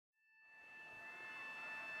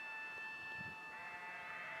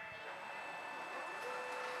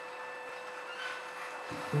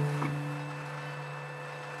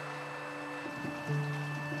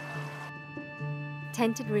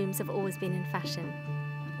Tented rooms have always been in fashion.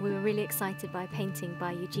 We were really excited by a painting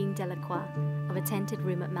by Eugene Delacroix of a tented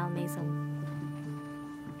room at Malmaison.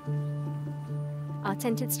 Our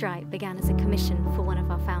tented stripe began as a commission for one of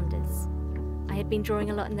our founders. I had been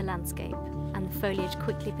drawing a lot in the landscape, and the foliage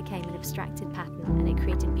quickly became an abstracted pattern, and it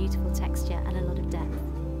created beautiful texture and a lot of depth.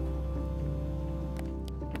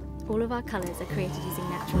 All of our colours are created using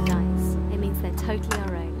natural dyes. It means they're totally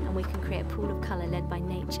our own, and we can create a pool of colour led by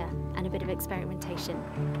nature and a bit of experimentation,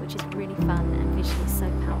 which is really fun and visually so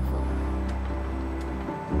powerful.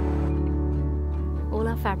 All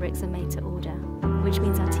our fabrics are made to order, which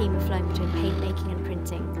means our team are flown between paint making and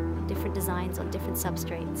printing, different designs on different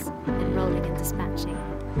substrates, then rolling and dispatching.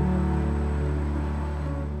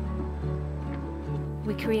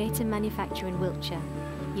 We create and manufacture in Wiltshire,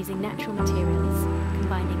 using natural materials,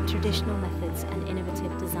 combining traditional methods and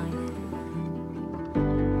innovative design.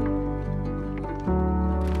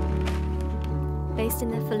 Based in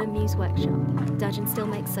their Fulham Mews workshop, Dudgeon still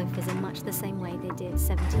makes sofas in much the same way they did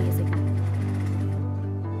 70 years ago.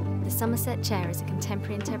 The Somerset chair is a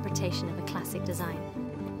contemporary interpretation of a classic design.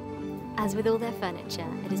 As with all their furniture,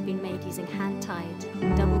 it has been made using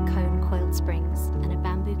hand-tied, double-cone coiled springs and a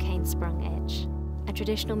bamboo cane-sprung edge, a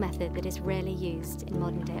traditional method that is rarely used in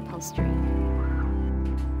modern-day upholstery.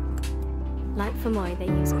 Like for Moy, they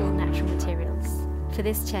use all natural materials. For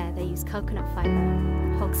this chair, they use coconut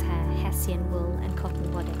fibre, hog's hair, Hessian wool and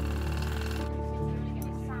cotton wadding.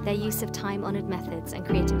 Their use of time-honoured methods and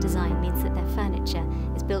creative design means that their furniture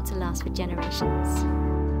is built to last for generations.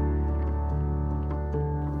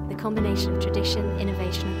 The combination of tradition,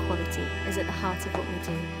 innovation and quality is at the heart of what we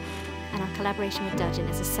do, and our collaboration with Dudgeon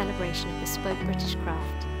is a celebration of bespoke British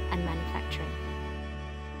craft and manufacturing.